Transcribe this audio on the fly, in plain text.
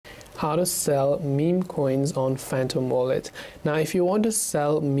how to sell meme coins on Phantom Wallet. Now, if you want to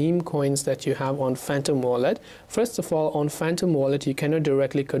sell meme coins that you have on Phantom Wallet, first of all, on Phantom Wallet, you cannot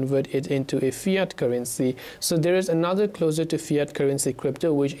directly convert it into a fiat currency. So there is another closer to fiat currency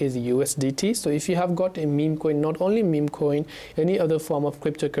crypto, which is USDT. So if you have got a meme coin, not only meme coin, any other form of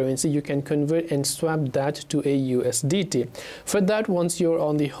cryptocurrency, you can convert and swap that to a USDT. For that, once you're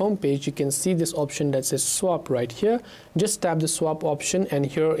on the home page, you can see this option that says swap right here. Just tap the swap option, and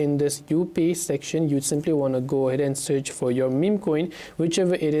here in this You Pay section, you simply want to go ahead and search for your meme coin,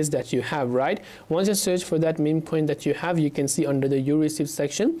 whichever it is that you have, right? Once you search for that meme coin that you have, you can see under the You Receive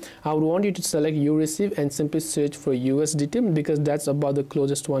section, I would want you to select You Receive and simply search for USDT, because that's about the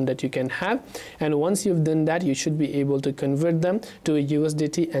closest one that you can have. And once you've done that, you should be able to convert them to a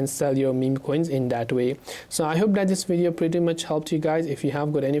USDT and sell your meme coins in that way. So I hope that this video pretty much helped you guys. If you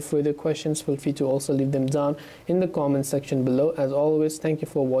have got any further questions, feel free to also leave them down in the comment section below. As always, thank you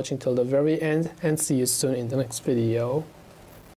for watching till the very end, and see you soon in the next video.